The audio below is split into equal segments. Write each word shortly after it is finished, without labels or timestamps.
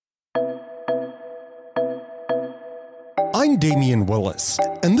I'm Damian Willis,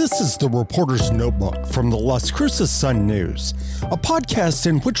 and this is the Reporter's Notebook from the Las Cruces Sun-News, a podcast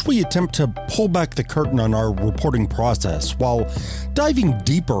in which we attempt to pull back the curtain on our reporting process while diving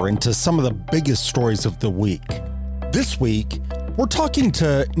deeper into some of the biggest stories of the week. This week, we're talking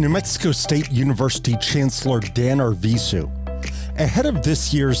to New Mexico State University Chancellor Dan Arvizu. Ahead of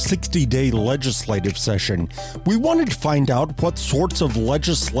this year's 60-day legislative session, we wanted to find out what sorts of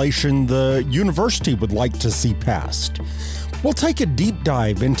legislation the university would like to see passed. We'll take a deep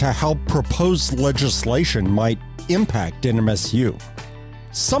dive into how proposed legislation might impact NMSU.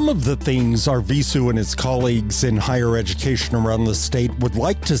 Some of the things Arvizu and his colleagues in higher education around the state would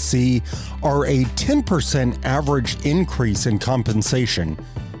like to see are a 10% average increase in compensation,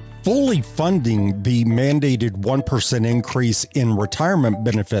 fully funding the mandated 1% increase in retirement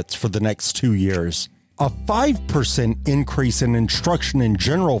benefits for the next 2 years, a 5% increase in instruction and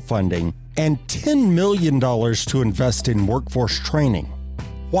general funding, and $10 million to invest in workforce training.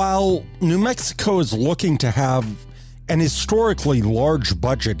 While New Mexico is looking to have an historically large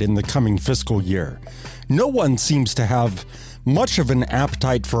budget in the coming fiscal year, no one seems to have much of an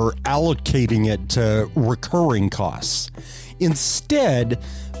appetite for allocating it to recurring costs. Instead,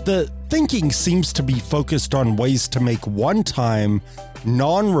 the thinking seems to be focused on ways to make one-time,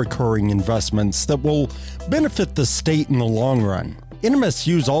 non-recurring investments that will benefit the state in the long run.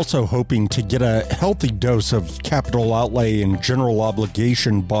 NMSU is also hoping to get a healthy dose of capital outlay and general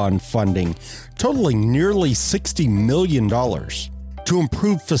obligation bond funding, totaling nearly $60 million, to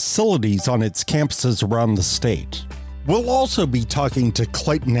improve facilities on its campuses around the state. We'll also be talking to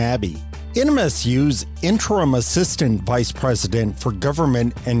Clayton Abbey, NMSU's interim assistant vice president for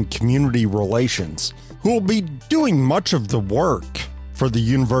government and community relations, who will be doing much of the work for the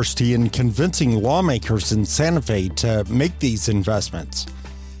university in convincing lawmakers in Santa Fe to make these investments.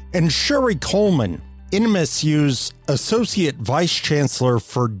 And Sherry Coleman, NMSU's associate vice chancellor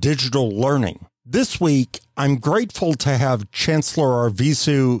for digital learning. This week, I'm grateful to have Chancellor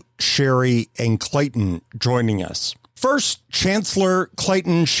Arvizu, Sherry, and Clayton joining us. First, Chancellor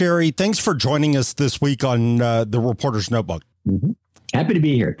Clayton, Sherry, thanks for joining us this week on the Reporter's Notebook. Mm-hmm. Happy to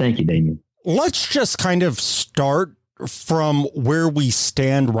be here. Thank you, Damien. Let's just kind of start from where we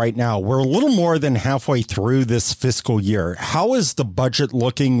stand right now. We're a little more than halfway through this fiscal year. How is the budget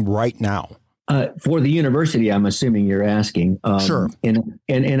looking right now? For the university, I'm assuming you're asking. Sure. And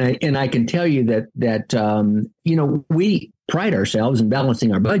I can tell you that we pride ourselves in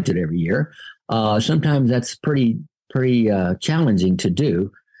balancing our budget every year. Sometimes that's pretty challenging to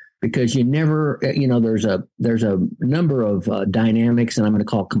do because you never, there's a number of dynamics, and I'm going to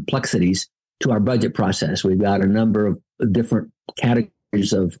call complexities to our budget process. We've got a number of different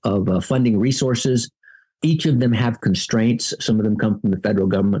categories of funding resources. Each of them have constraints. Some of them come from the federal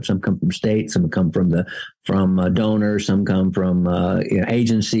government, some come from state, some come from donors, some come from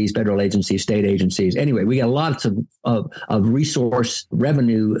agencies, federal agencies, state agencies. Anyway, we got lots of resource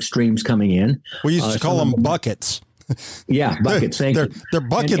revenue streams coming in. We used to call them buckets. Yeah, buckets. They're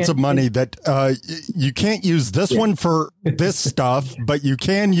buckets of money that you can't use this one for this stuff, but you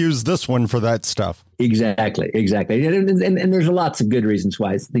can use this one for that stuff. Exactly. And there's lots of good reasons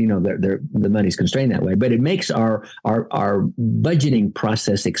why the money's constrained that way, but it makes our budgeting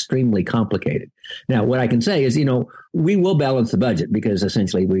process extremely complicated. Now, what I can say is, we will balance the budget because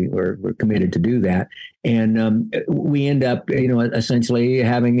essentially we're committed to do that. And we end up, essentially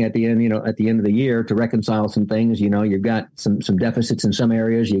having at the end of the year to reconcile some things. You've got some deficits in some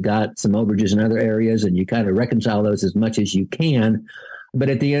areas, you got some overages in other areas, and you kind of reconcile those as much as you can. But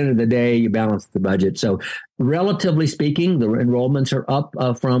at the end of the day, you balance the budget. So relatively speaking, the enrollments are up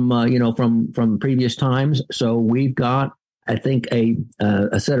from previous times. So we've got, I think, a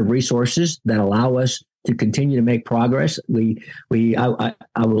set of resources that allow us to continue to make progress. I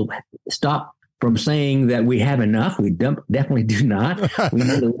will stop from saying that we have enough. We definitely do not. We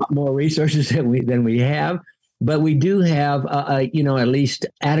need a lot more resources than we have. But we do have, at least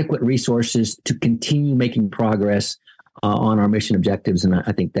adequate resources to continue making progress on our mission objectives. And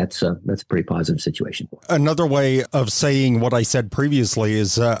I think that's a pretty positive situation. Another way of saying what I said previously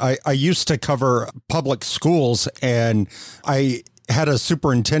is I used to cover public schools, and I had a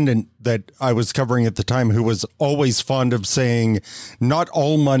superintendent that I was covering at the time who was always fond of saying, not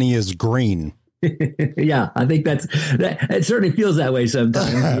all money is green. Yeah, I think it certainly feels that way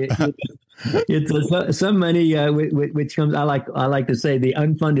sometimes. It's some money which comes. I like to say the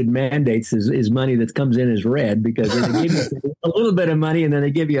unfunded mandates is money that comes in as red because they give you a little bit of money and then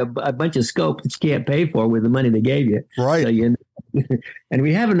they give you a bunch of scope that you can't pay for with the money they gave you. Right. So and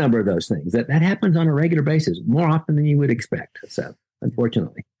we have a number of those things that happens on a regular basis, more often than you would expect. So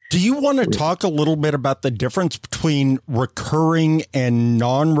unfortunately. Do you want to talk a little bit about the difference between recurring and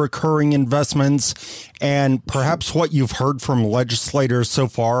non-recurring investments, and perhaps what you've heard from legislators so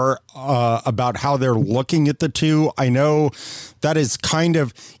far about how they're looking at the two? I know that is kind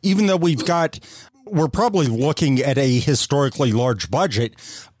of, even though we're probably looking at a historically large budget,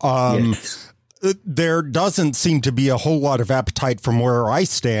 Yes. there doesn't seem to be a whole lot of appetite from where I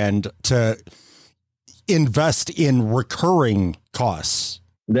stand to invest in recurring costs.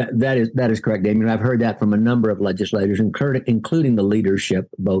 That is correct, Damien. I've heard that from a number of legislators, including the leadership,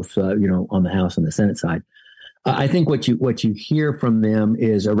 both on the House and the Senate side. I think what you hear from them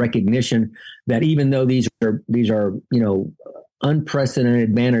is a recognition that even though these are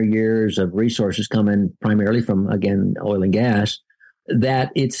unprecedented banner years of resources coming primarily from, again, oil and gas,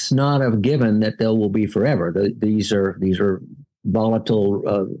 that it's not a given that they will be forever. These are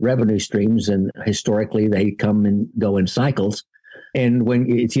volatile revenue streams, and historically they come and go in cycles. And when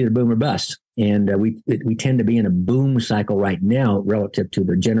it's either boom or bust, and we tend to be in a boom cycle right now relative to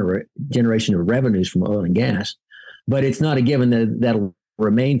the generation of revenues from oil and gas, but it's not a given that that'll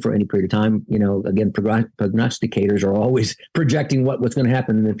remain for any period of time. Again, prognosticators are always projecting what's going to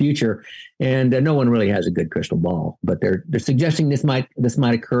happen in the future, and no one really has a good crystal ball. But they're suggesting this might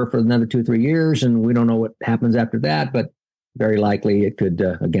occur for another 2 or 3 years, and we don't know what happens after that. But very likely it could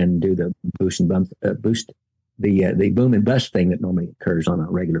again do the boost the boom and bust thing that normally occurs on a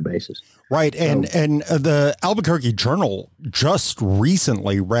regular basis. Right. And the Albuquerque Journal just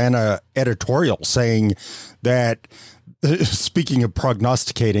recently ran a editorial saying that, speaking of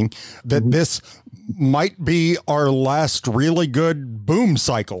prognosticating, that this might be our last really good boom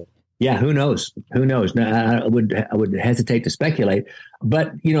cycle. Yeah, who knows? Now, I would hesitate to speculate,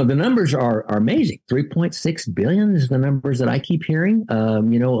 but the numbers are amazing. 3.6 billion is the numbers that I keep hearing.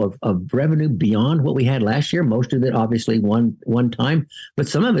 Of revenue beyond what we had last year. Most of it, obviously, one time, but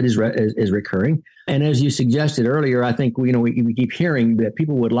some of it is recurring. And as you suggested earlier, I think we keep hearing that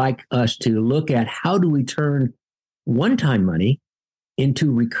people would like us to look at how do we turn one-time money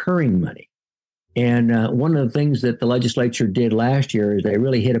into recurring money. And one of the things that the legislature did last year is they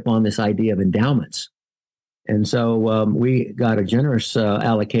really hit upon this idea of endowments. And so we got a generous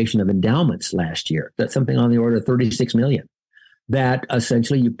allocation of endowments last year. That's something on the order of 36 million that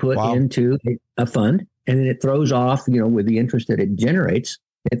essentially you put into a fund, and then it throws off, with the interest that it generates,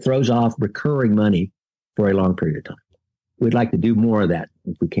 it throws off recurring money for a long period of time. We'd like to do more of that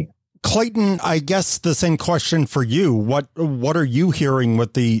if we can. Clayton, I guess the same question for you. What are you hearing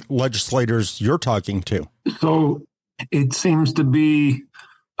with the legislators you're talking to? So it seems to be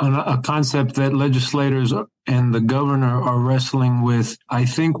a concept that legislators and the governor are wrestling with. I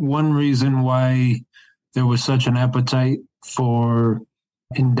think one reason why there was such an appetite for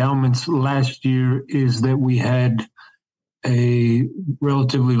endowments last year is that we had a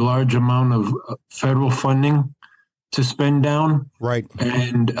relatively large amount of federal funding to spend down. Right.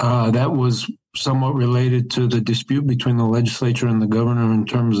 And that was somewhat related to the dispute between the legislature and the governor in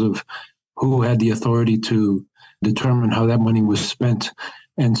terms of who had the authority to determine how that money was spent.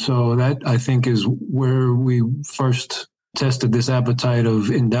 And so that, I think, is where we first tested this appetite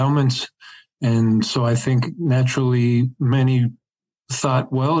of endowments. And so I think naturally many thought,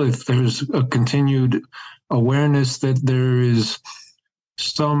 well, if there's a continued awareness that there is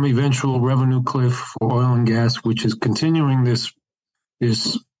some eventual revenue cliff for oil and gas, which is continuing these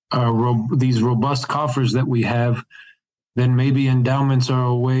robust coffers that we have, then maybe endowments are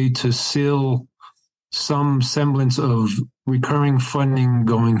a way to seal some semblance of recurring funding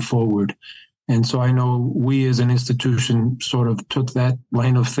going forward. And so I know we as an institution sort of took that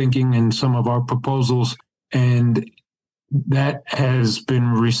line of thinking in some of our proposals, and that has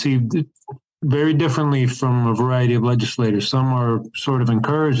been received very differently from a variety of legislators. Some are sort of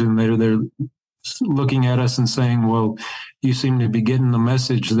encouraged, and they're looking at us and saying, well, you seem to be getting the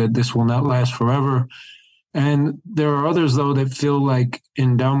message that this will not last forever. And there are others, though, that feel like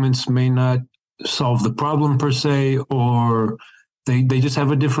endowments may not solve the problem per se, or they just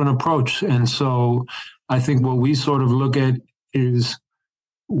have a different approach. And so I think what we sort of look at is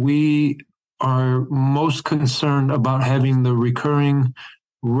we are most concerned about having the recurring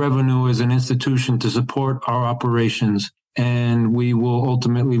revenue as an institution to support our operations. And we will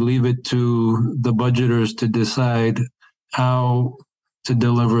ultimately leave it to the budgeters to decide how to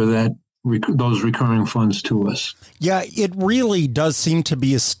deliver those recurring funds to us. Yeah, it really does seem to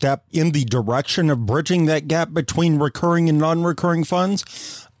be a step in the direction of bridging that gap between recurring and non-recurring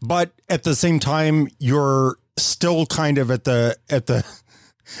funds. But at the same time, you're still kind of at the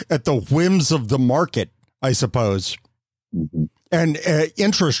whims of the market, I suppose. Mm-hmm. And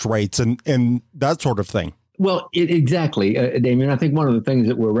interest rates and that sort of thing. Well, exactly, Damien. I think one of the things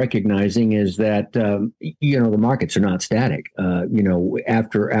that we're recognizing is that the markets are not static.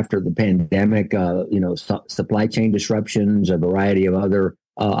 After the pandemic, supply chain disruptions, a variety of other,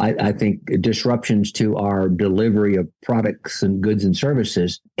 I think, disruptions to our delivery of products and goods and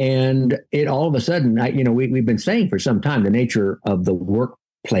services, and it all of a sudden, we've been saying for some time the nature of the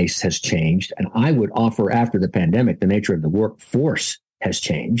workplace has changed, and I would offer after the pandemic, the nature of the workforce has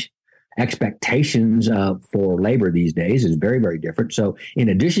changed. Expectations for labor these days is very, very different. So in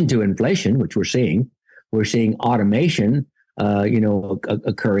addition to inflation, which we're seeing automation,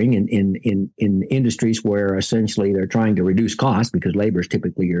 occurring in industries where essentially they're trying to reduce costs because labor is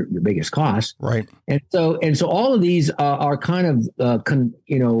typically your biggest cost. Right. And so all of these are kind of,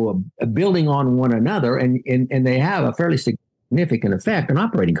 building on one another, and they have a fairly significant effect on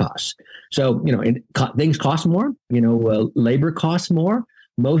operating costs. So, things cost more, labor costs more.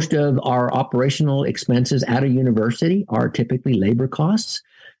 Most of our operational expenses at a university are typically labor costs.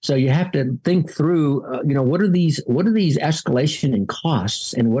 So you have to think through, what are these escalation in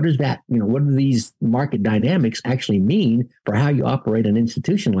costs, and what do these market dynamics actually mean for how you operate an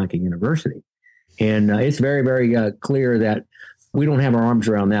institution like a university? And it's very, very clear that we don't have our arms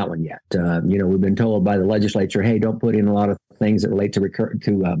around that one yet. We've been told by the legislature, hey, don't put in a lot of things that relate to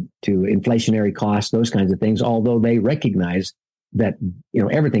inflationary costs, those kinds of things, although they recognize that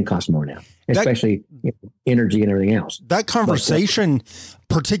everything costs more now, especially energy and everything else. That conversation,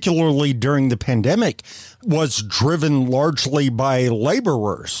 particularly during the pandemic, was driven largely by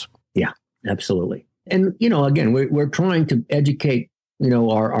laborers. Yeah, absolutely. And again, we're trying to educate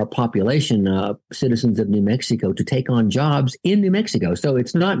our population, citizens of New Mexico, to take on jobs in New Mexico. So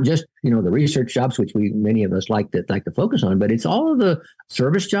it's not just the research jobs, which many of us like to focus on, but it's all of the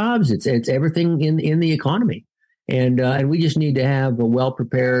service jobs. It's everything in the economy. And we just need to have a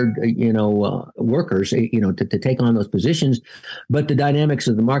well-prepared, workers, to take on those positions. But the dynamics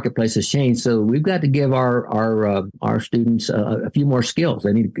of the marketplace has changed, so we've got to give our students a few more skills.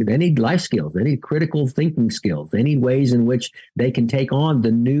 They need life skills. They need critical thinking skills. They need ways in which they can take on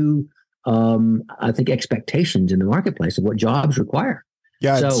the new, expectations in the marketplace of what jobs require.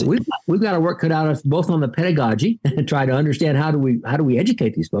 Yeah, so we've got our work cut out of us both on the pedagogy and try to understand how do we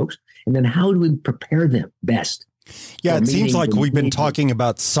educate these folks, and then how do we prepare them best. Yeah, it seems like we've been talking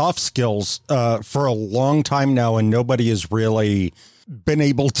about soft skills for a long time now, and nobody has really been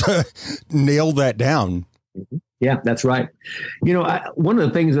able to nail that down. Yeah, that's right. One of the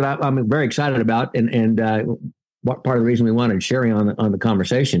things that I'm very excited about, and what part of the reason we wanted Sherry on the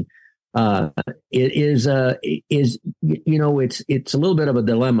conversation, it's a little bit of a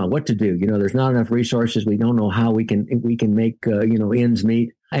dilemma what to do. There's not enough resources. We don't know how we can make ends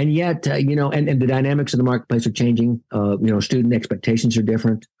meet. And yet, and the dynamics of the marketplace are changing. Student expectations are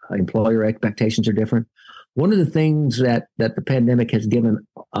different. Employer expectations are different. One of the things that the pandemic has given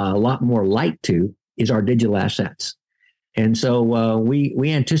a lot more light to is our digital assets. And so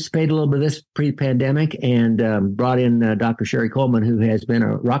we anticipated a little bit of this pre-pandemic and brought in Dr. Sherry Coleman, who has been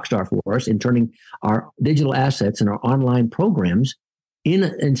a rock star for us in turning our digital assets and our online programs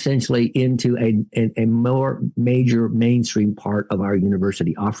essentially into a more major mainstream part of our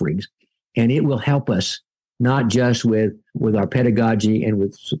university offerings. And it will help us not just with our pedagogy and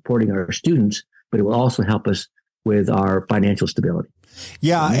with supporting our students, but it will also help us with our financial stability.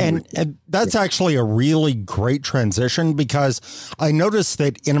 Yeah, and that's actually a really great transition, because I noticed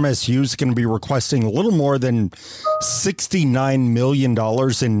that NMSU is going to be requesting a little more than $69 million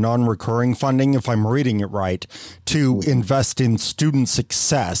in non-recurring funding, if I'm reading it right, to invest in student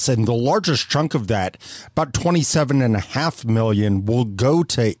success. And the largest chunk of that, about $27.5 million, will go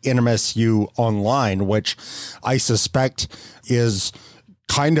to NMSU Online, which I suspect is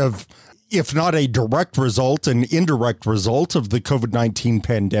kind of, if not a direct result, an indirect result of the COVID-19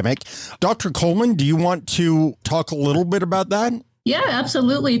 pandemic. Dr. Coleman, do you want to talk a little bit about that? Yeah,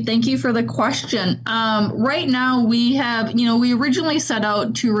 absolutely. Thank you for the question. Right now we have, we originally set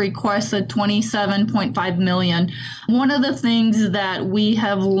out to request a $27.5 million. One of the things that we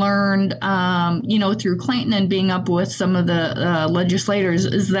have learned, through Clayton and being up with some of the legislators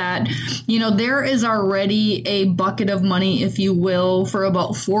is that, there is already a bucket of money, if you will, for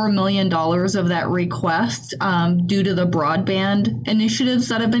about $4 million of that request due to the broadband initiatives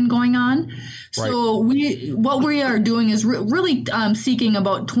that have been going on. Right. So what we are doing is really seeking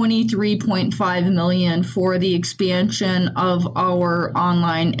about $23.5 million for the expansion of our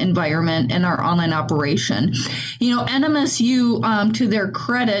online environment and our online operation. NMSU, to their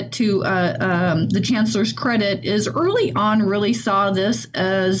credit, to the chancellor's credit, is early on really saw this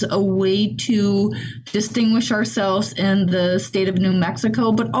as a way to distinguish ourselves in the state of New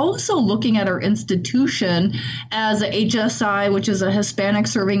Mexico, but also looking at our institution as a HSI, which is a Hispanic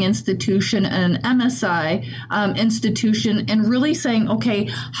serving institution, and an MSI institution, and really saying, okay,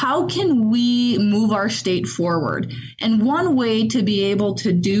 how can we move our state forward? And one way to be able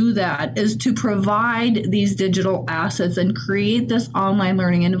to do that is to provide these digital assets and create this online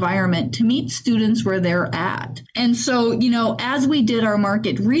learning environment to meet students where they're at. And so, as we did our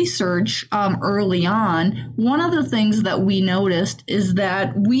market research early on, one of the things that we noticed is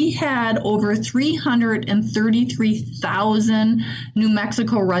that we had over 333,000 New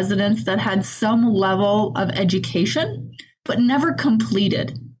Mexico residents that had some level of education, but never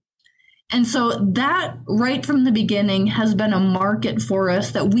completed. And so that right from the beginning has been a market for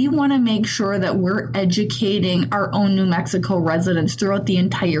us that we want to make sure that we're educating our own New Mexico residents throughout the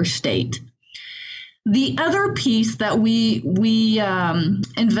entire state. The other piece that we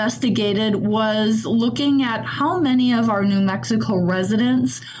investigated was looking at how many of our New Mexico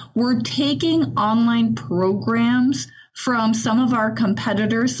residents were taking online programs from some of our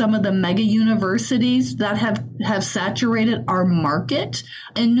competitors, some of the mega universities that have saturated our market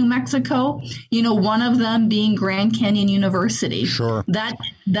in New Mexico. One of them being Grand Canyon University. Sure.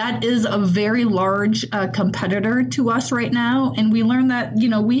 That is a very large competitor to us right now. And we learned that,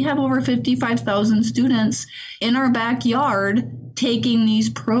 we have over 55,000 students in our backyard taking these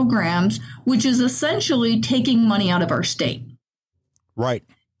programs, which is essentially taking money out of our state. Right.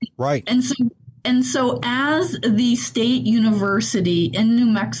 And so as the state university in New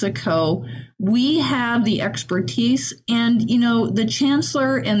Mexico, we have the expertise, and, the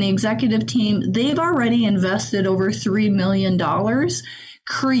chancellor and the executive team, they've already invested over $3 million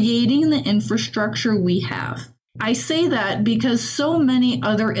creating the infrastructure we have. I say that because so many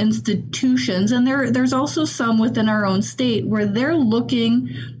other institutions, and there's also some within our own state, where they're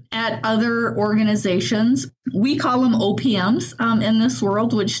looking at other organizations. We call them OPMs in this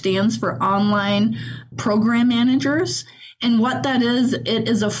world, which stands for Online Program Managers. And what that is, it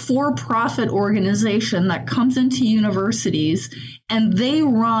is a for-profit organization that comes into universities, and they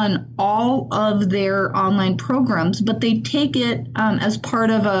run all of their online programs, but they take it as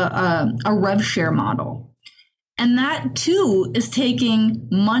part of a rev share model. And that, too, is taking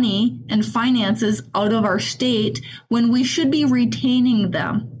money and finances out of our state when we should be retaining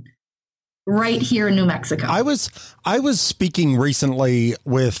them right here in New Mexico. I was speaking recently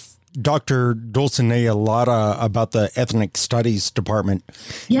with Dr. Dulcinea Lara about the Ethnic Studies Department.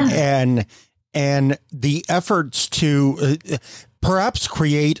 Yeah. And the efforts to perhaps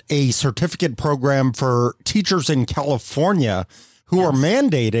create a certificate program for teachers in California who are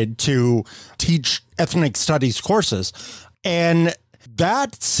mandated to teach ethnic studies courses. And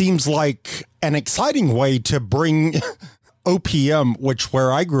that seems like an exciting way to bring OPM, which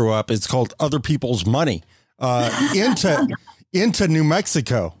where I grew up is called Other People's Money, into New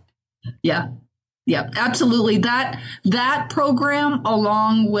Mexico. Yeah. Yeah, absolutely. That program,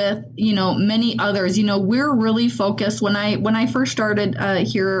 along with, many others, we're really focused. When I first started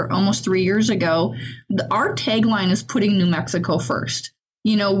here almost 3 years ago, our tagline is putting New Mexico first.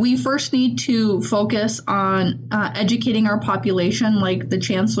 We first need to focus on educating our population, like the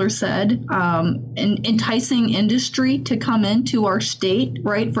chancellor said, and enticing industry to come into our state,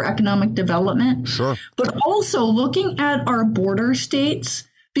 right, for economic development. Sure. But also looking at our border states,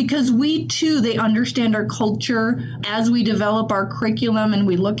 because we, too, they understand our culture. As we develop our curriculum and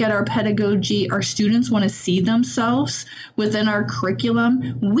we look at our pedagogy, our students want to see themselves within our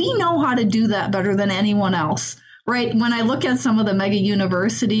curriculum. We know how to do that better than anyone else. Right. When I look at some of the mega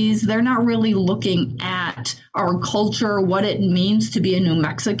universities, they're not really looking at our culture, what it means to be a New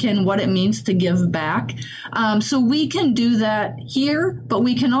Mexican, what it means to give back. So we can do that here, but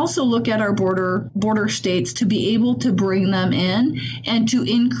we can also look at our border states to be able to bring them in and to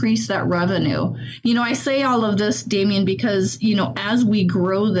increase that revenue. I say all of this, Damien, because, as we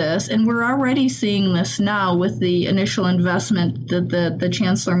grow this, and we're already seeing this now with the initial investment that the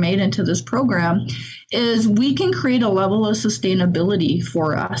chancellor made into this program, is we can create a level of sustainability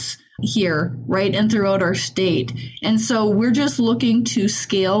for us here, right, and throughout our state. And so we're just looking to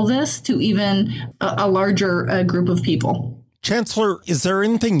scale this to even a larger group of people. Chancellor, is there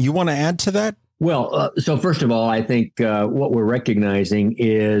anything you want to add to that? Well, so first of all, I think what we're recognizing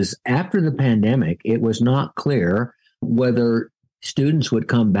is after the pandemic, it was not clear whether students would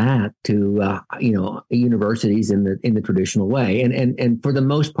come back to universities in the traditional way, and for the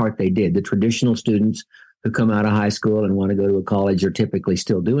most part they did. The traditional students who come out of high school and want to go to a college are typically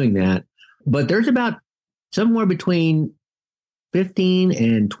still doing that, but there's about somewhere between 15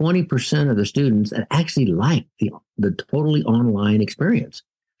 and 20% of the students that actually like the totally online experience.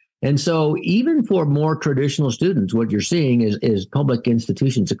 And so even for more traditional students, what you're seeing is public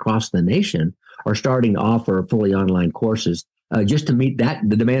institutions across the nation are starting to offer fully online courses just to meet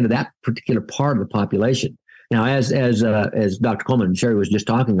the demand of that particular part of the population. Now, as Dr. Coleman and Sherry was just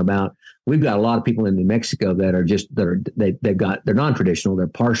talking about, we've got a lot of people in New Mexico they're non-traditional, they're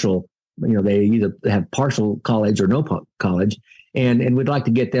partial, they either have partial college or no college. And we'd like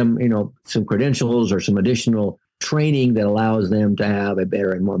to get them, some credentials or some additional training that allows them to have a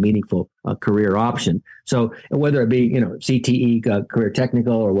better and more meaningful career option. So whether it be, CTE, career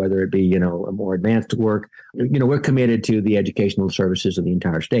technical, or whether it be, a more advanced work, we're committed to the educational services of the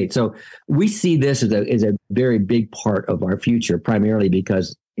entire state. So we see this as a very big part of our future, primarily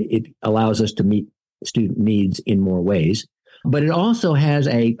because it allows us to meet student needs in more ways. But it also has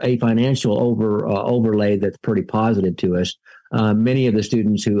a financial overlay that's pretty positive to us. Many of the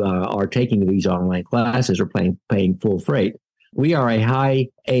students who are taking these online classes are paying full freight. We are a high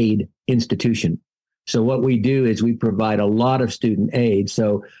aid institution. So what we do is we provide a lot of student aid.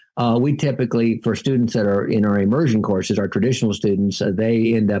 So we typically, for students that are in our immersion courses, our traditional students,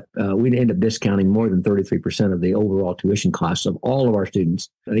 we end up discounting more than 33% of the overall tuition costs of all of our students,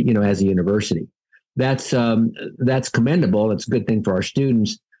 as a university. That's commendable. It's a good thing for our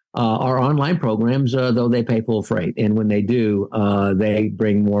students. Our online programs, though, they pay full freight. And when they do, they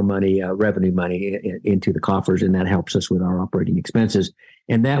bring more money, revenue money into the coffers, and that helps us with our operating expenses.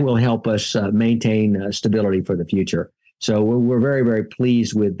 And that will help us maintain stability for the future. So we're very, very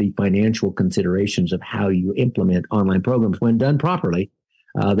pleased with the financial considerations of how you implement online programs. When done properly,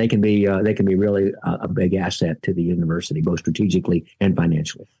 they can be really a big asset to the university, both strategically and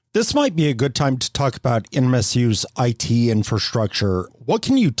financially. This might be a good time to talk about NMSU's IT infrastructure. What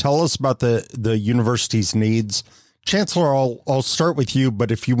can you tell us about the university's needs? Chancellor, I'll start with you,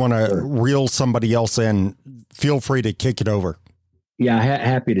 but if you want to reel somebody else in, feel free to kick it over. Yeah,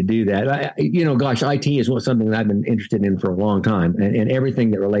 happy to do that. IT is something that I've been interested in for a long time, and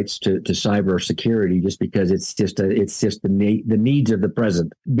everything that relates to cyber security, just because it's just the needs of the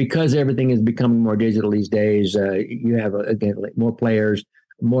present. Because everything is becoming more digital these days, you have more players,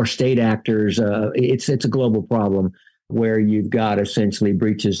 more state actors. It's a global problem where you've got essentially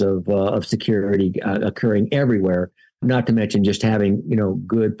breaches of security occurring everywhere. Not to mention just having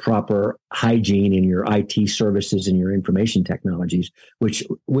good, proper hygiene in your IT services and your information technologies, which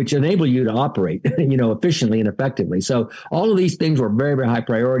enable you to operate efficiently and effectively. So all of these things were very, very high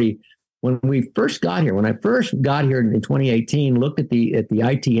priority when we first got here. When I first got here in 2018, looked at the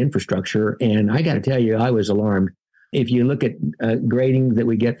IT infrastructure, and I got to tell you, I was alarmed. If you look at gradings that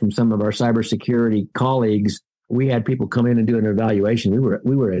we get from some of our cybersecurity colleagues, we had people come in and do an evaluation.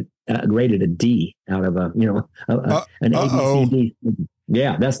 We were graded a D out of an ABCD.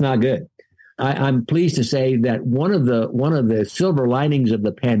 Yeah, that's not good. I'm pleased to say that one of the silver linings of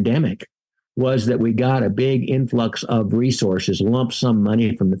the pandemic was that we got a big influx of resources, lump sum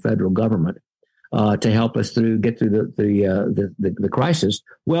money from the federal government to help us get through the crisis.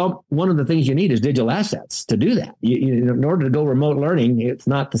 Well, one of the things you need is digital assets to do that. In order to go remote learning, it's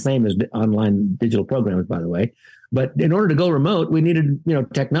not the same as online digital programs, by the way. But in order to go remote, we needed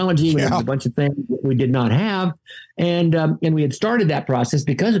technology. We needed a bunch of things that we did not have, and we had started that process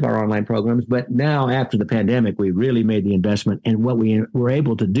because of our online programs. But now, after the pandemic, we really made the investment, and what we were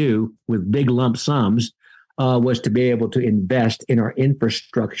able to do with big lump sums was to be able to invest in our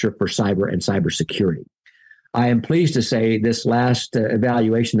infrastructure for cyber and cybersecurity. I am pleased to say this last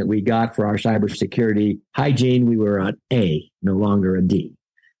evaluation that we got for our cybersecurity hygiene, we were an A, no longer a D.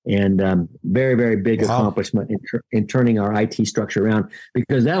 And very, very big accomplishment in turning our IT structure around,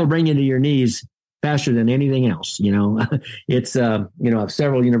 because that'll bring you to your knees faster than anything else. It's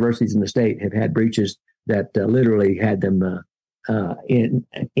several universities in the state have had breaches that literally had them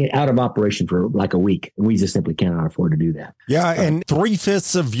out of operation for like a week. And we just simply cannot afford to do that. Yeah. And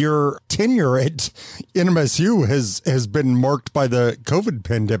 3/5 of your tenure at NMSU has been marked by the COVID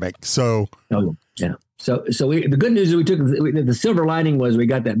pandemic. So, yeah. So the good news is we took the silver lining was we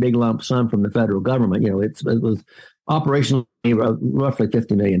got that big lump sum from the federal government. It was operationally roughly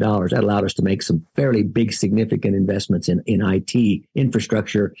 $50 million. That allowed us to make some fairly big, significant investments in IT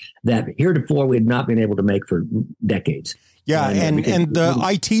infrastructure that heretofore we had not been able to make for decades. Yeah, and the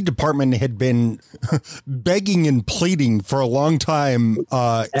IT department had been begging and pleading for a long time,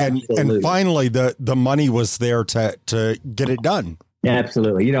 and finally the money was there to get it done.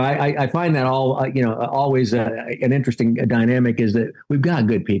 Absolutely. I find that always an interesting dynamic is that we've got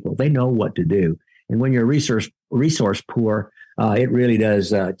good people. They know what to do. And when you're resource poor, it really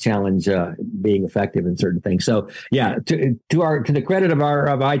does challenge being effective in certain things. So, yeah, to the credit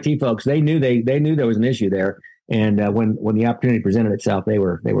of IT folks, they knew there was an issue there. And when the opportunity presented itself, they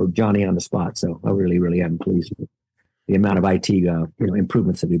were Johnny on the spot. So I really am pleased with the amount of IT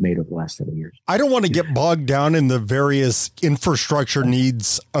improvements that we've made over the last 7 years. I don't want to get bogged down in the various infrastructure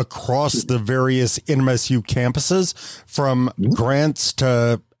needs across the various NMSU campuses, from grants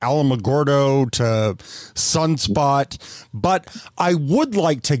to Alamogordo to Sunspot, but I would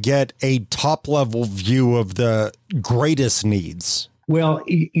like to get a top level view of the greatest needs. Well,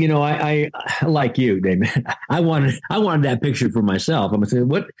 I like you, Damon. I wanted that picture for myself. I'm saying,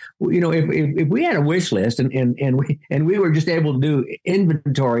 if we had a wish list and we were just able to do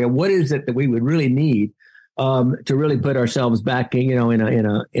inventory of what is it that we would really need to really put ourselves back, in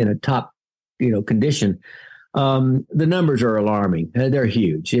a top, condition. The numbers are alarming. They're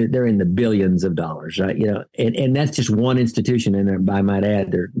huge. They're in the billions of dollars, right? And that's just one institution. And I might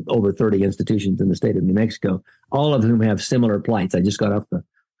add, there are over 30 institutions in the state of New Mexico, all of whom have similar plights. I just got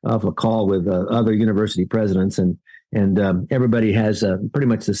off a call with other university presidents, and everybody has pretty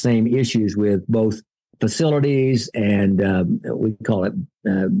much the same issues with both facilities and we call it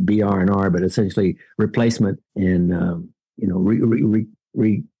BR&R, but essentially replacement and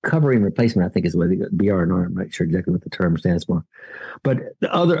recovery and replacement, I think is what BR&R. I'm not sure exactly what the term stands for, but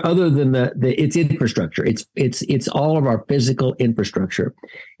other than it's infrastructure, it's all of our physical infrastructure.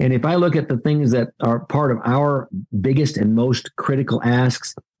 And if I look at the things that are part of our biggest and most critical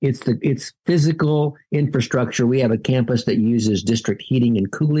asks, it's physical infrastructure. We have a campus that uses district heating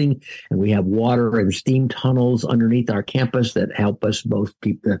and cooling, and we have water and steam tunnels underneath our campus that help us both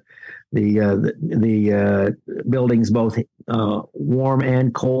keep the buildings both warm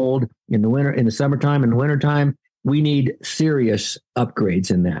and cold in the summertime and the wintertime. We need serious upgrades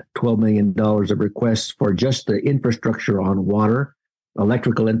in that. $12 million of requests for just the infrastructure on water,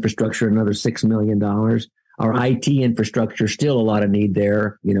 electrical infrastructure, another $6 million. Our IT infrastructure, still a lot of need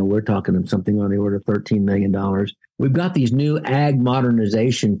there. We're talking something on the order of $13 million. We've got these new ag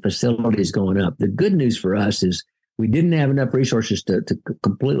modernization facilities going up. The good news for us is we didn't have enough resources to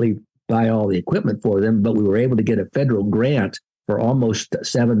completely buy all the equipment for them, but we were able to get a federal grant for almost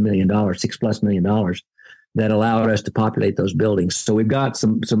 $7 million, $6+ million, that allowed us to populate those buildings. So we've got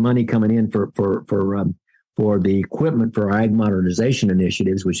some money coming in for the equipment for our ag modernization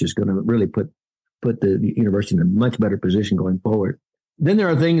initiatives, which is going to really put the university in a much better position going forward. Then there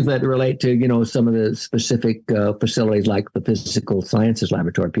are things that relate to, some of the specific facilities like the Physical Sciences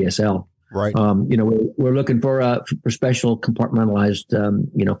Laboratory, PSL. Right. We're looking for special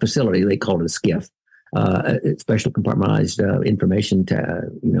compartmentalized, facility. They call it a SCIF, special compartmentalized information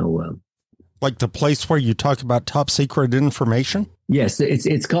like the place where you talk about top secret information? Yes,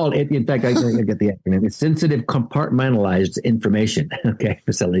 it's called, in fact, I get the acronym. It's Sensitive Compartmentalized Information,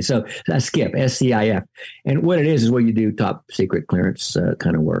 facility. So that's SCIF, SCIF. And what it is where you do top secret clearance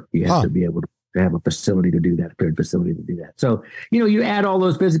kind of work. You have to be able to have a facility to do that, a cleared facility to do that. So, you add all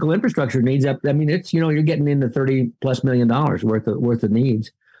those physical infrastructure needs up. I mean, it's, you're getting into $30+ million worth of needs.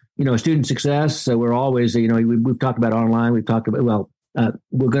 Student success. So we're always, we've talked about online. We've talked about,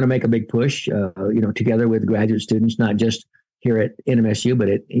 we're going to make a big push, together with graduate students, not just here at NMSU, but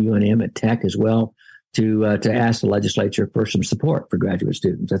at UNM, at Tech as well, to ask the legislature for some support for graduate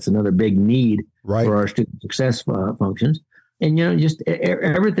students. That's another big need for our student success functions. And, just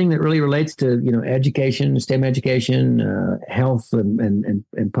everything that really relates to, education, STEM education, health and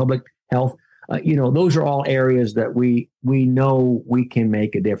public health. Those are all areas that we know we can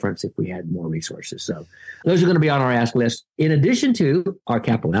make a difference if we had more resources. So those are going to be on our ask list, in addition to our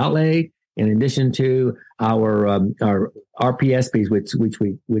capital outlay, in addition to our RPSPs,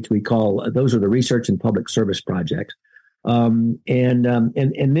 which we call, those are the research and public service projects. And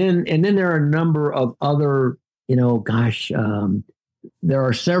then there are a number of other, there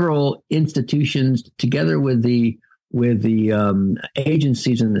are several institutions together with the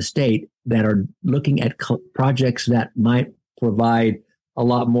agencies in the state that are looking at projects that might provide a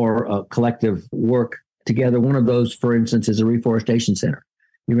lot more collective work together. One of those, for instance, is a reforestation center.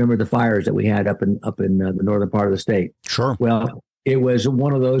 You remember the fires that we had up in the northern part of the state? Sure. Well, it was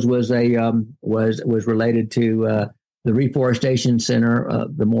one of those was related to the reforestation center.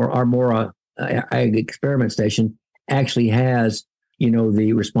 Our Mora Ag Experiment Station actually has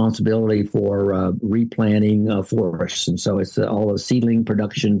the responsibility for replanting forests. And so it's all the seedling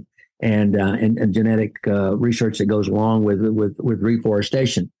production and genetic research that goes along with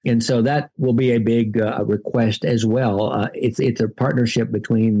reforestation. And so that will be a big request as well. It's a partnership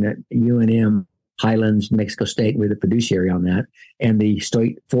between UNM, Highlands, Mexico State, with a fiduciary on that, and the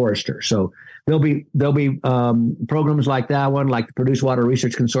state forester. So there'll be programs like that one, like the Produce Water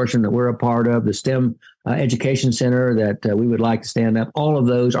Research Consortium that we're a part of, the STEM Education Center that we would like to stand up. All of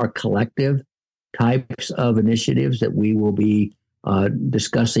those are collective types of initiatives that we will be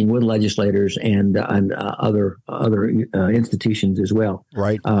discussing with legislators and other institutions as well.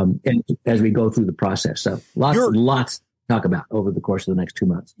 Right. And as we go through the process. So lots to talk about over the course of the next 2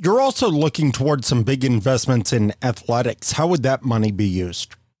 months. You're also looking towards some big investments in athletics. How would that money be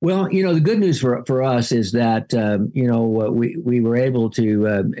used? Well, the good news for us is that, we were able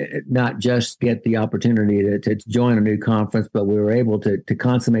to not just get the opportunity to join a new conference, but we were able to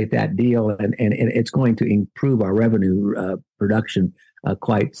consummate that deal. And it's going to improve our revenue production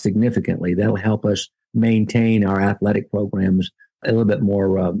quite significantly. That'll help us maintain our athletic programs a little bit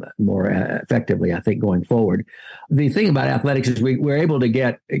more effectively, I think, going forward. The thing about athletics is we're able to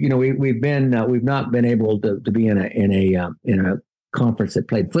get, we've not been able to be in a conference that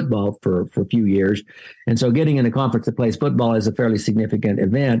played football for a few years. And so getting in a conference that plays football is a fairly significant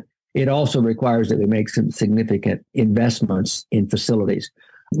event. It also requires that we make some significant investments in facilities.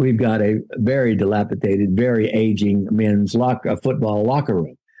 We've got a very dilapidated, very aging men's football locker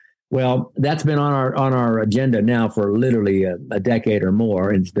room. Well, that's been on our agenda now for literally a decade or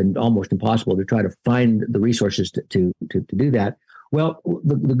more, and it's been almost impossible to try to find the resources to do that. Well,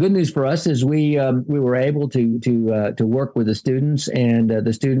 the good news for us is we were able to work with the students, and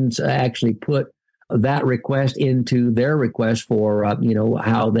the students actually put that request into their request for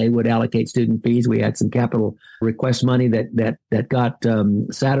how they would allocate student fees. We had some capital request money that got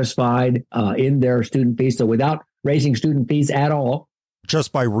satisfied in their student fees. So without raising student fees at all,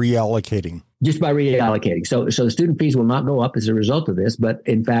 just by reallocating. So the student fees will not go up as a result of this, but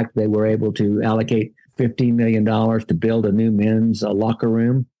in fact they were able to allocate $15 million to build a new men's locker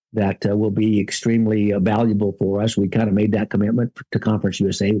room that will be extremely valuable for us. We kind of made that commitment to Conference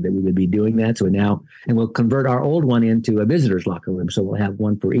USA that we would be doing that. So we'll convert our old one into a visitor's locker room. So we'll have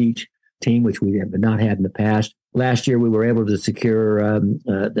one for each team, which we have not had in the past. Last year, we were able to secure a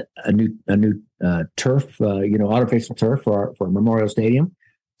new turf, artificial turf for Memorial Stadium.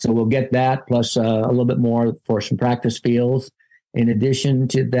 So we'll get that plus a little bit more for some practice fields. In addition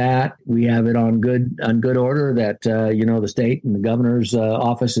to that, we have it on good order that the state and the governor's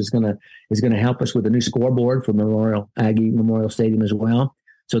office is going to help us with a new scoreboard for Memorial Stadium as well.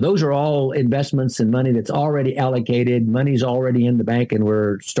 So those are all investments and money that's already allocated. Money's already in the bank, and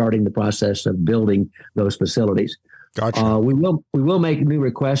we're starting the process of building those facilities. Gotcha. We will make new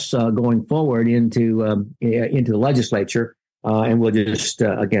requests going forward into the legislature, and we'll just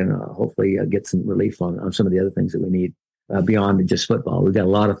hopefully get some relief on some of the other things that we need. Beyond just football, we've got a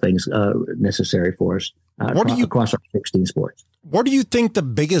lot of things necessary for us across our 16 sports. Where do you think the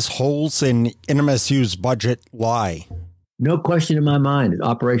biggest holes in NMSU's budget lie? No question in my mind,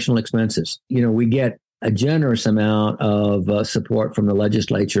 operational expenses. We get a generous amount of support from the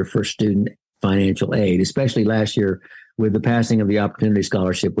legislature for student financial aid, especially last year with the passing of the Opportunity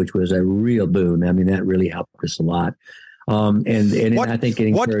Scholarship, which was a real boon. I mean, that really helped us a lot. I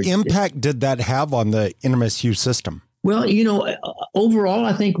think what impact did that have on the NMSU system? Well, overall,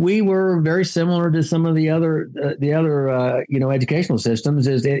 I think we were very similar to some of the other educational systems.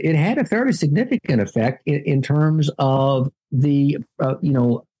 Is it had a fairly significant effect in terms of the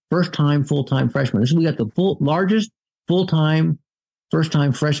first-time full-time freshmen. We got the largest full-time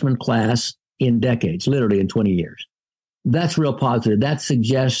first-time freshman class in decades, literally in 20 years. That's real positive. That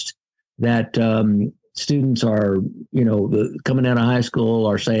suggests that students are, coming out of high school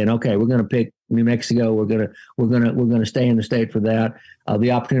are saying, okay, we're going to pick New Mexico. We're going to stay in the state for that.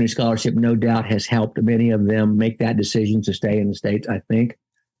 The Opportunity Scholarship, no doubt, has helped many of them make that decision to stay in the States, I think.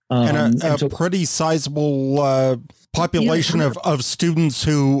 And a pretty sizable population of students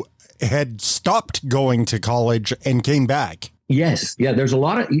who had stopped going to college and came back. Yes. Yeah. There's a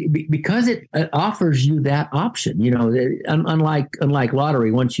lot of, because it offers you that option, unlike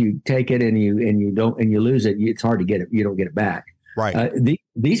lottery, once you take it and you lose it, it's hard to get it. You don't get it back. Right.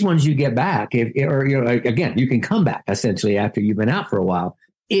 These ones you get back again, you can come back essentially after you've been out for a while.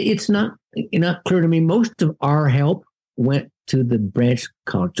 It's not clear to me. Most of our help went to the branch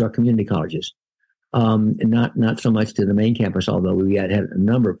college, our community colleges, and not so much to the main campus, although we had a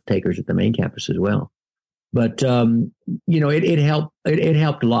number of takers at the main campus as well. But it helped. It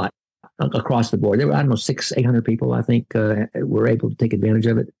helped a lot. across the board. There were, 800 people, I think, were able to take advantage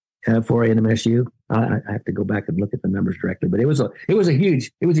of it for NMSU. I have to go back and look at the numbers directly, but it was a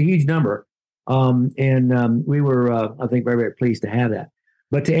huge number. We were, I think, very, very pleased to have that.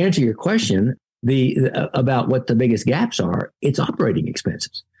 But to answer your question, about what the biggest gaps are, it's operating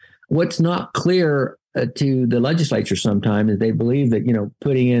expenses. What's not clear to the legislature sometimes is they believe that,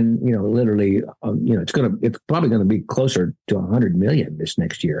 putting in, literally, it's probably going to be closer to 100 million this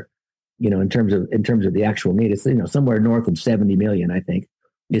next year, in terms of the actual need. It's, somewhere north of 70 million, I think,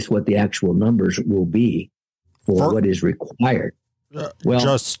 is what the actual numbers will be for what is required. Well,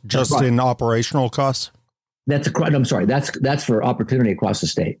 just in operational costs. That's for opportunity across the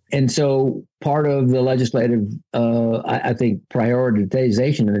state. And so part of the legislative, I think,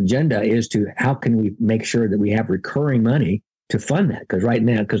 prioritization and agenda is to how can we make sure that we have recurring money to fund that?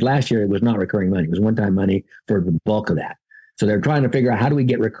 Because last year it was not recurring money. It was one-time money for the bulk of that. So they're trying to figure out how do we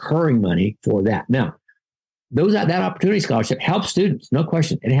get recurring money for that. Now, that opportunity scholarship helps students, no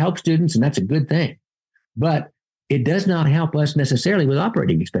question. It helps students, and that's a good thing. But it does not help us necessarily with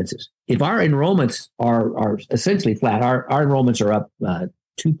operating expenses. If our enrollments are essentially flat, our enrollments are up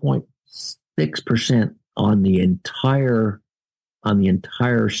 2.6% on the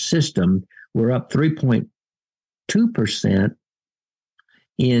entire system. We're up 3.2%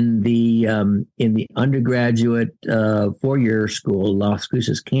 in the undergraduate 4-year school, Las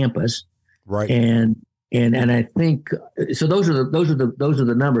Cruces campus. Right. And I think so. Those are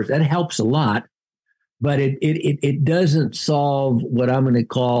the numbers. That helps a lot. But it doesn't solve what I'm going to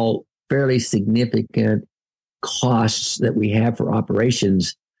call fairly significant costs that we have for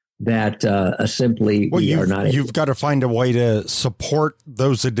operations that simply we are not able. You've got to find a way to support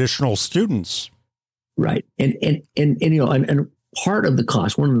those additional students. Right. And part of the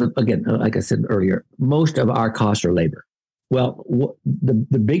cost, again, like I said earlier, most of our costs are labor. Well,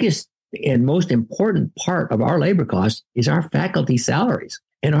 the biggest and most important part of our labor cost is our faculty salaries.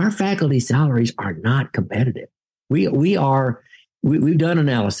 And our faculty salaries are not competitive. We've done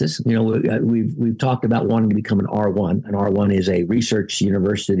analysis. We've talked about wanting to become an R1. An R1 is a research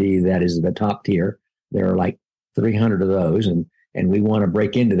university that is the top tier. There are like 300 of those, and we want to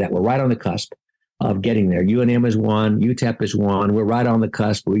break into that. We're right on the cusp of getting there. UNM is one, UTEP is one. We're right on the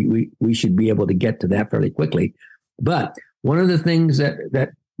cusp. We should be able to get to that fairly quickly. But one of the things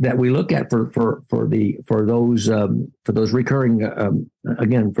that we look at for those recurring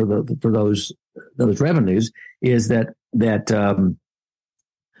again for those revenues is that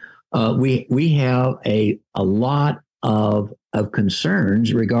we have a lot of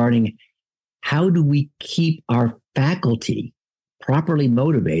concerns regarding how do we keep our faculty properly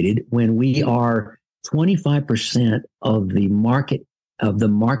motivated when we are 25% of the market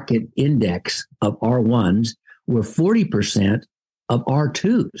index of R1s, we're 40% of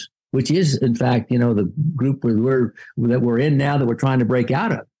R2s, which is, in fact, the group that we're in now that we're trying to break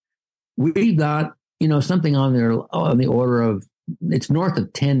out of. We've got, something on the order of, it's north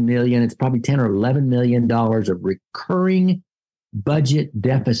of 10 million. It's probably 10 or $11 million of recurring budget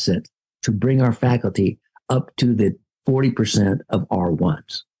deficit to bring our faculty up to the 40% of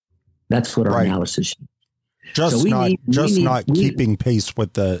R1s. That's what our analysis shows. Not keeping pace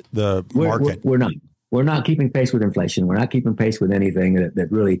with the market. We're not keeping pace with inflation. We're not keeping pace with anything that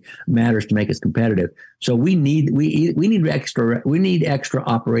really matters to make us competitive. So we need extra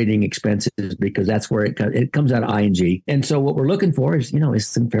operating expenses because that's where it comes out of ING. And so what we're looking for is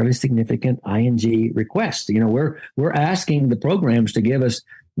some fairly significant ING requests. We're asking the programs to give us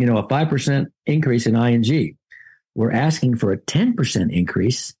a 5% increase in ING. We're asking for a 10%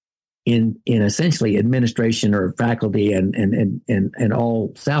 increase in essentially administration or faculty and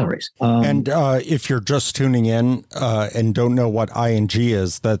all salaries. And if you're just tuning in and don't know what ING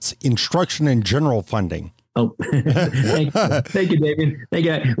is, that's Instruction in General Funding. Oh, thank you, David. We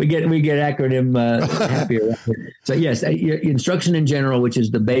get acronym happier. So yes, Instruction in General, which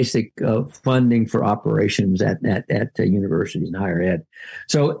is the basic funding for operations at universities and higher ed.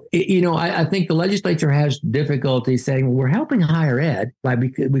 So I think the legislature has difficulty saying, well, we're helping higher ed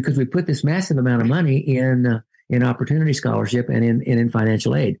because we put this massive amount of money in opportunity scholarship and in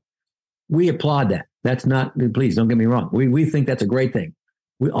financial aid. We applaud that. That's not, please don't get me wrong. We think that's a great thing.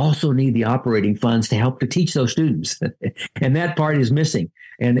 We also need the operating funds to help to teach those students. And that part is missing.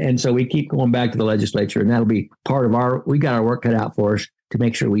 And so we keep going back to the legislature, and that'll be part of we got our work cut out for us to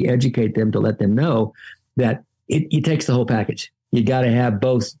make sure we educate them, to let them know that it takes the whole package. You got to have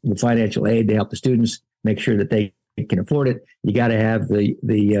both the financial aid to help the students make sure that they can afford it. You got to have the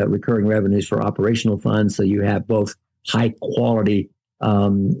recurring revenues for operational funds. So you have both high quality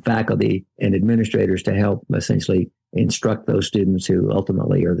faculty and administrators to help essentially instruct those students who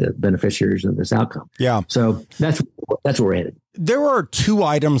ultimately are the beneficiaries of this outcome. Yeah. So that's where we're headed. There are two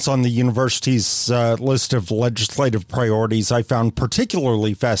items on the university's list of legislative priorities I found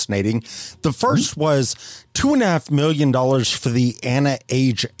particularly fascinating. The first was $2.5 million for the Anna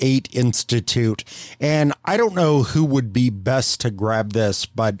Age 8 Institute. And I don't know who would be best to grab this,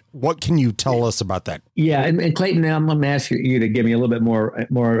 but what can you tell us about that? Yeah, and Clayton, I'm going to ask you to give me a little bit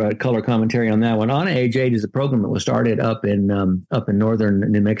more color commentary on that one. Anna Age 8 is a program that was started up in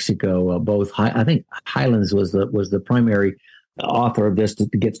northern New Mexico. I think Highlands was the primary author of this to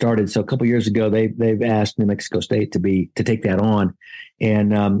get started. So a couple of years ago, they've asked New Mexico State to take that on,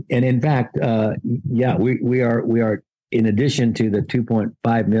 and in fact, we are in addition to the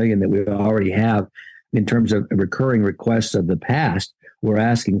 $2.5 million that we already have in terms of recurring requests of the past, we're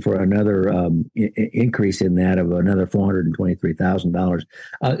asking for another increase in that of another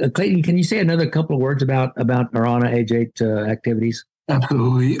 $423,000. Clayton, can you say another couple of words about our Anna Age 8 activities?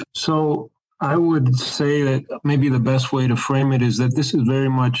 Absolutely. So I would say that maybe the best way to frame it is that this is very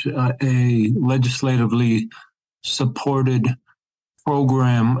much a legislatively supported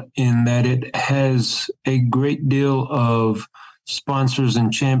program in that it has a great deal of sponsors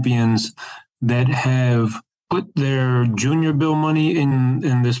and champions that have put their junior bill money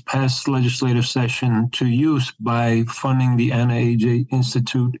in this past legislative session to use by funding the Anna Age 8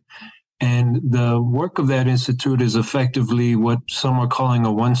 Institute. And the work of that institute is effectively what some are calling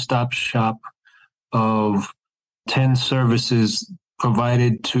a one-stop shop of 10 services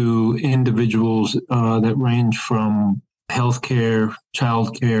provided to individuals that range from healthcare,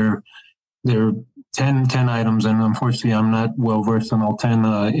 childcare. There are 10 items, and unfortunately, I'm not well versed on all 10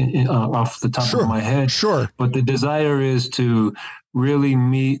 off the top of my head. Sure. But the desire is to really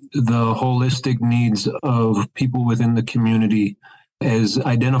meet the holistic needs of people within the community as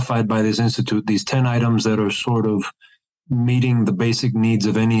identified by this institute, these 10 items that are sort of meeting the basic needs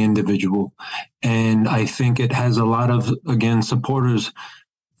of any individual. And I think it has a lot of, again, supporters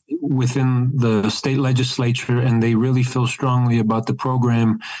within the state legislature, and they really feel strongly about the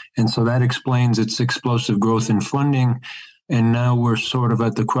program. And so that explains its explosive growth in funding. And now we're sort of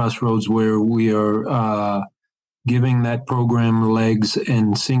at the crossroads where we are giving that program legs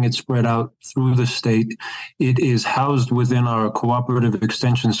and seeing it spread out through the state. It is housed within our cooperative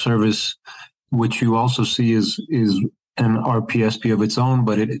extension service, which you also see is an RPSP of its own,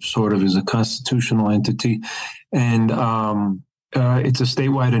 but it sort of is a constitutional entity. And it's a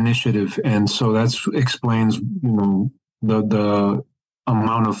statewide initiative. And so that explains, the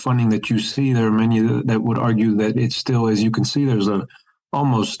amount of funding that you see. There are many that would argue that it's still, as you can see, there's a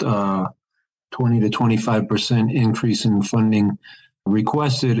almost 20 to 25% increase in funding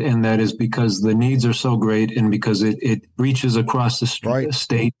requested. And that is because the needs are so great and because it reaches across the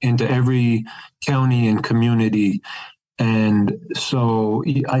state into every county and community. And so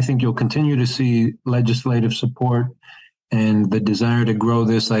I think you'll continue to see legislative support and the desire to grow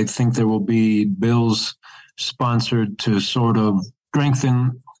this. I think there will be bills sponsored to sort of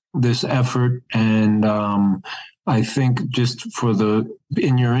strengthen this effort. And I think just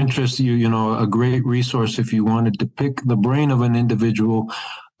in your interest, a great resource if you wanted to pick the brain of an individual,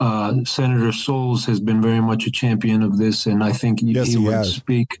 Senator Souls has been very much a champion of this. And I think he would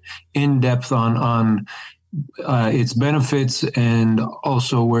speak in depth on its benefits and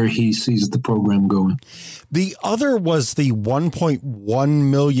also where he sees the program going. The other was the $1.1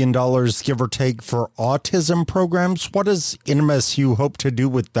 million, give or take, for autism programs. What does NMSU hope to do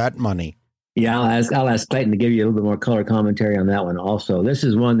with that money? Yeah, I'll ask Clayton to give you a little bit more color commentary on that one also. This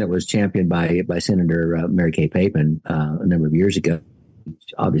is one that was championed by Senator Mary Kay Papen a number of years ago.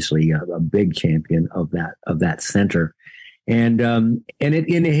 Obviously, a big champion of that center. And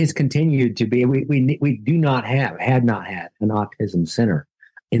it has continued to be. We had not had an autism center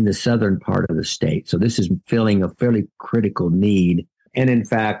in the southern part of the state. So this is filling a fairly critical need, and in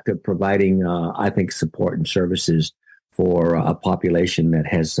fact, providing I think support and services for a population that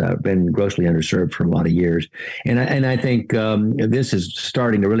has been grossly underserved for a lot of years. And I think this is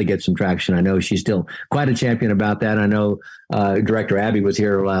starting to really get some traction. I know she's still quite a champion about that. I know Director Abby was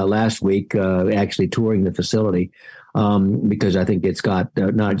here last week actually touring the facility. Because I think it's got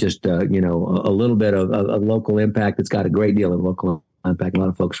not just a little bit of local impact, it's got a great deal of local impact. A lot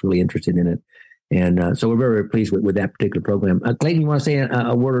of folks really interested in it, and so we're very, very pleased with that particular program. Clayton, you want to say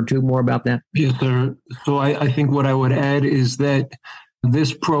a word or two more about that? Yes, sir. So I think what I would add is that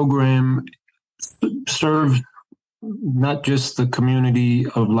this program serves not just the community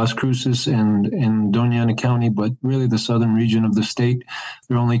of Las Cruces and Doña Ana County, but really the southern region of the state.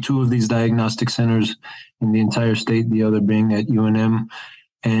 There are only two of these diagnostic centers in the entire state, the other being at UNM.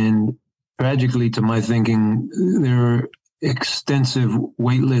 And tragically, to my thinking, there are extensive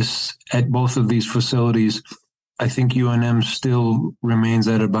wait lists at both of these facilities. I think UNM still remains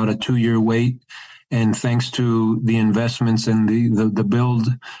at about a 2-year wait. And thanks to the investments and the build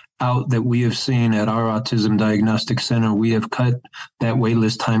out that we have seen at our Autism Diagnostic Center, we have cut that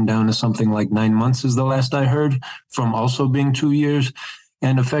waitlist time down to something like 9 months is the last I heard, from also being 2 years.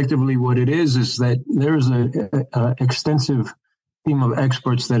 And effectively what it is that there's a extensive team of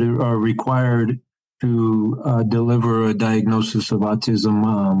experts that are required to deliver a diagnosis of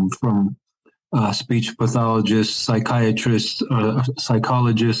autism, from speech pathologists, psychiatrists,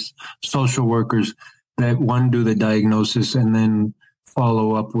 psychologists, social workers, that do the diagnosis and then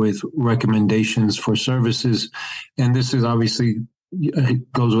follow up with recommendations for services. And this is obviously,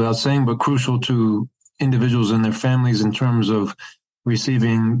 it goes without saying, but crucial to individuals and their families in terms of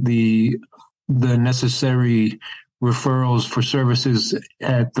receiving the necessary referrals for services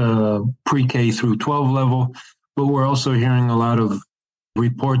at the pre-K through 12 level. But we're also hearing a lot of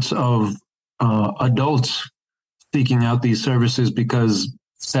reports of adults seeking out these services because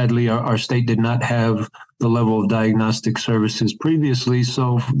sadly our state did not have the level of diagnostic services previously.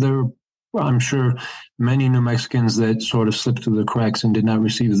 So there, I'm sure, many New Mexicans that sort of slipped through the cracks and did not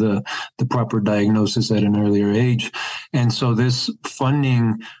receive the proper diagnosis at an earlier age. And so this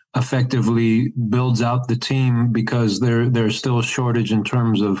funding effectively builds out the team because there's still a shortage in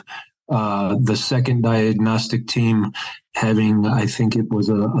terms of the second diagnostic team having, I think it was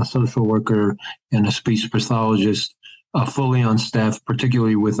a social worker and a speech pathologist fully on staff,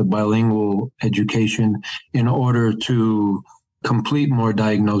 particularly with a bilingual education, in order to complete more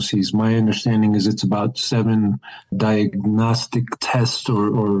diagnoses. My understanding is it's about 7 diagnostic tests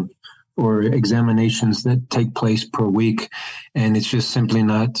or examinations that take place per week, and it's just simply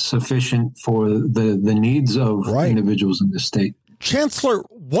not sufficient for the needs of individuals in the state. Chancellor,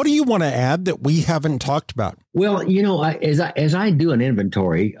 what do you want to add that we haven't talked about? Well, as I do an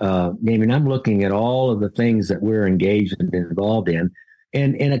inventory, Damien, I'm looking at all of the things that we're engaged and involved in,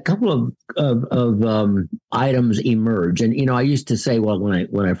 and a couple of items emerge. And I used to say, well,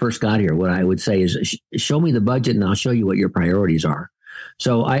 when I first got here, what I would say is, show me the budget, and I'll show you what your priorities are.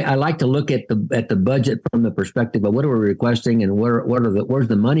 So I like to look at the budget from the perspective of what are we requesting and where's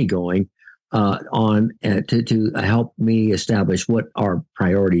the money going to help me establish what our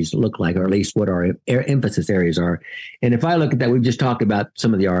priorities look like, or at least what our emphasis areas are. And if I look at that, we've just talked about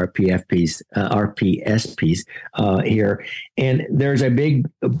some of the RPSPs here, and there's a big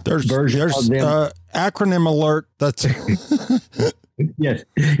version of them. Acronym alert. That's yes,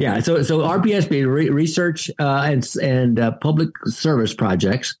 yeah. So RPSP, research and public service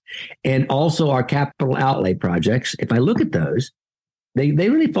projects, and also our capital outlay projects. If I look at those, they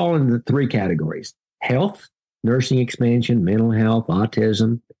really fall into 3 categories: health, nursing expansion, mental health,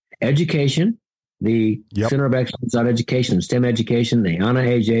 autism, education, the Center of Excellence on Education, STEM education, the ANA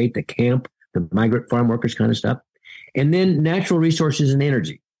Age 8, the camp, the migrant farm workers kind of stuff, and then natural resources and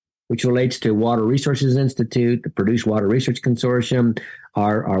energy, which relates to Water Resources Institute, the Produce Water Research Consortium,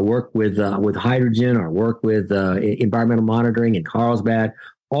 our work with hydrogen, our work with environmental monitoring in Carlsbad.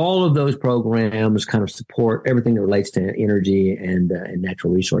 All of those programs kind of support everything that relates to energy and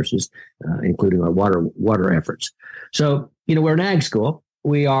natural resources, including our water efforts. So, we're an ag school.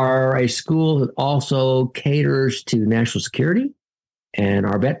 We are a school that also caters to national security and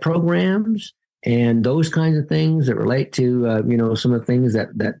our vet programs and those kinds of things that relate to, some of the things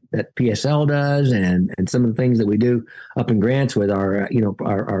that PSL does and some of the things that we do up in Grants with our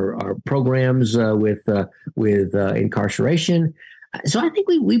programs with incarceration. So I think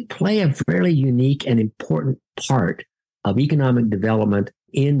we play a fairly unique and important part of economic development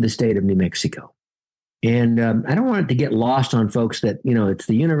in the state of New Mexico. And I don't want it to get lost on folks that, it's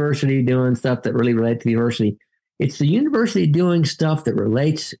the university doing stuff that really relates to the university. It's the university doing stuff that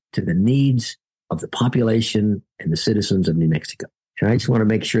relates to the needs of the population and the citizens of New Mexico. And I just want to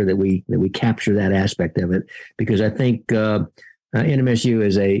make sure that we capture that aspect of it, because I think NMSU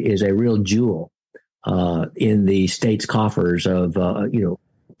is a real jewel in the state's coffers of, to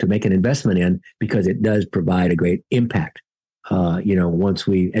make an investment in, because it does provide a great impact, once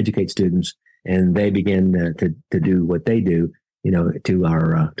we educate students and they begin to do what they do, to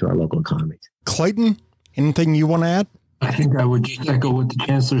our local economies. Clayton, anything you want to add? I think I would just echo what the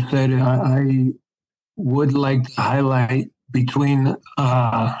Chancellor said. I would like to highlight between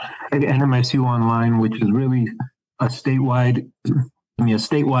NMSU Online, which is really a statewide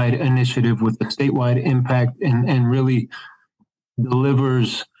initiative with a statewide impact and really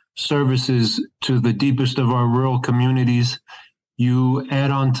delivers services to the deepest of our rural communities. You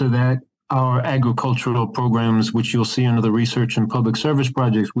add on to that our agricultural programs, which you'll see under the research and public service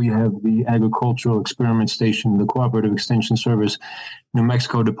projects. We have the Agricultural Experiment Station, the Cooperative Extension Service, New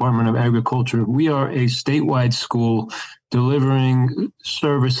Mexico Department of Agriculture. We are a statewide school delivering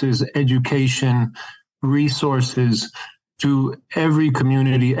services, education, resources to every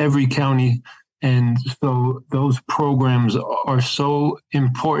community, every county. And so those programs are so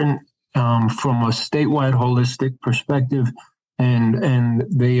important from a statewide holistic perspective. And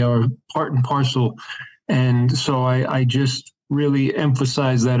they are part and parcel. And so I just really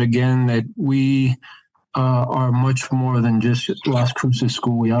emphasize that again, that we are much more than just Las Cruces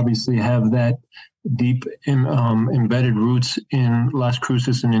School. We obviously have that deep embedded roots in Las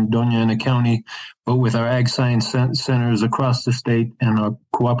Cruces and in Doña Ana County, but with our Ag Science centers across the state and our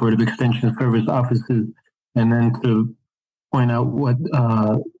Cooperative Extension Service offices. And then to point out what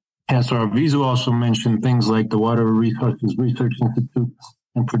Chancellor Arvizu also mentioned, things like the Water Resources Research Institute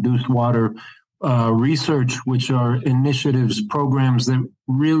and Produced Water Research, which are initiatives, programs that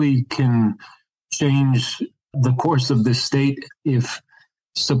really can change the course of the state if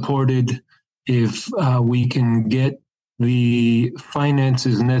supported, if we can get the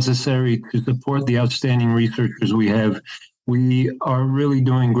finances necessary to support the outstanding researchers we have. We are really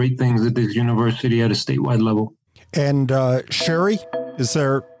doing great things at this university at a statewide level. And Sherry, is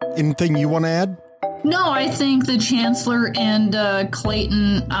there anything you want to add? No, I think the Chancellor and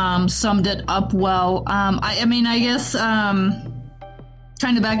Clayton summed it up well. I guess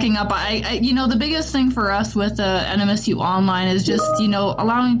kind of backing up, the biggest thing for us with NMSU Online is just,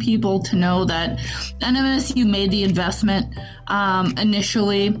 allowing people to know that NMSU made the investment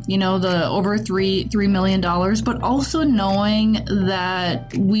initially, the over $3 million, but also knowing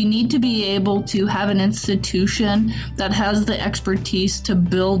that we need to be able to have an institution that has the expertise to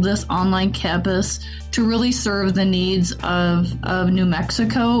build this online campus to really serve the needs of New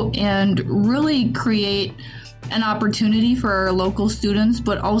Mexico and really create an opportunity for our local students,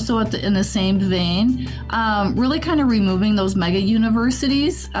 but also in the same vein, really kind of removing those mega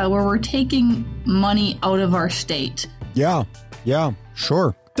universities where we're taking money out of our state. Yeah,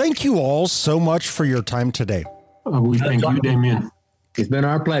 sure. Thank you all so much for your time today. We thank you, Damien. It's been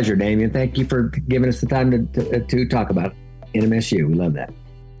our pleasure, Damien. Thank you for giving us the time to talk about NMSU. We love that.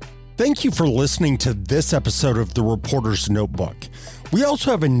 Thank you for listening to this episode of The Reporter's Notebook. We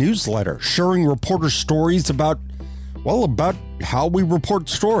also have a newsletter sharing reporter stories about how we report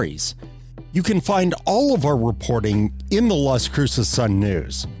stories. You can find all of our reporting in the Las Cruces Sun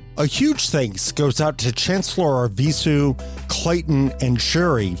News. A huge thanks goes out to Chancellor Arvizu, Clayton, and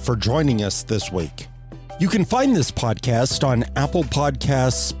Sherry for joining us this week. You can find this podcast on Apple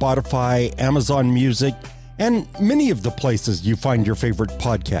Podcasts, Spotify, Amazon Music, and many of the places you find your favorite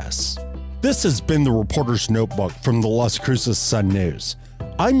podcasts. This has been the Reporter's Notebook from the Las Cruces Sun News.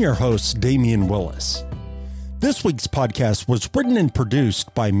 I'm your host, Damian Willis. This week's podcast was written and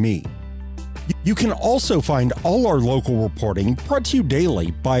produced by me. You can also find all our local reporting brought to you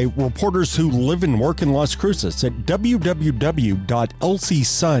daily by reporters who live and work in Las Cruces at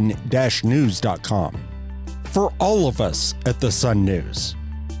www.lcsun-news.com. For all of us at the Sun News,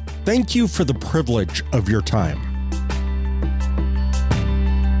 thank you for the privilege of your time.